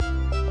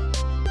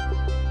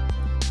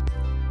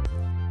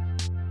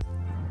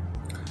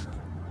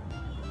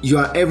You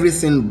are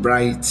everything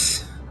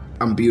bright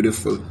and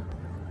beautiful,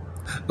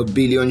 a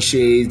billion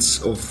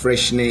shades of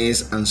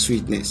freshness and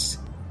sweetness.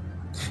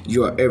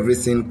 You are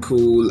everything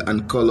cool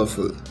and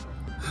colorful,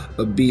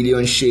 a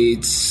billion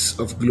shades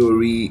of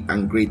glory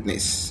and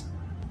greatness.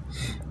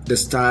 The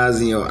stars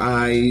in your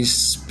eyes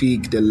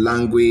speak the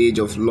language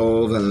of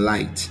love and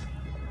light.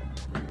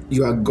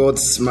 You are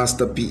God's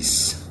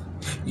masterpiece.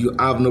 You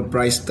have no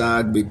price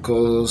tag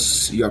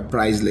because you are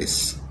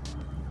priceless.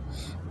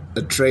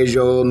 A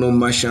treasure no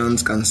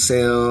merchant can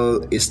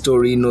sell, a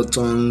story no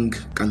tongue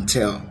can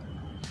tell.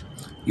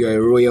 You are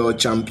a royal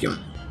champion.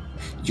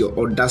 Your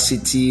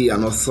audacity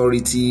and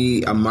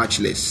authority are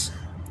matchless.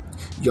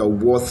 You are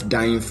worth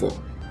dying for,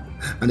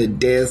 and the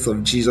death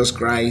of Jesus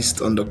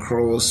Christ on the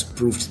cross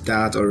proved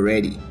that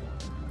already.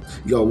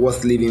 You are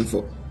worth living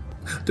for.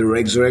 The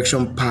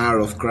resurrection power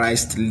of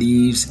Christ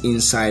lives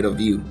inside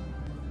of you.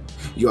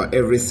 You are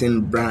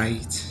everything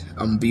bright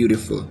and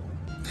beautiful,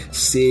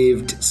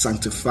 saved,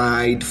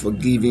 sanctified,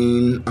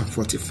 forgiven, and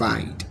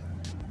fortified.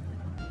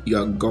 You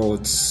are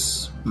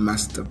God's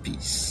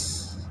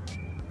masterpiece.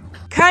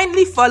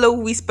 Kindly follow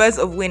Whispers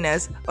of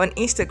Winners on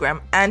Instagram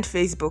and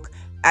Facebook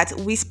at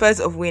Whispers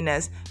of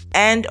Winners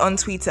and on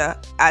Twitter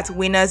at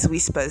Winners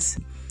Whispers.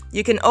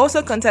 You can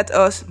also contact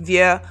us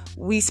via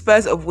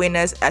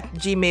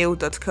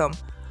whispersofwinners@gmail.com.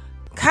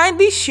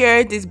 Kindly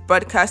share this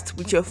broadcast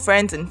with your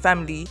friends and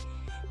family.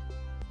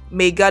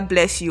 May God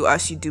bless you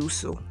as you do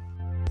so.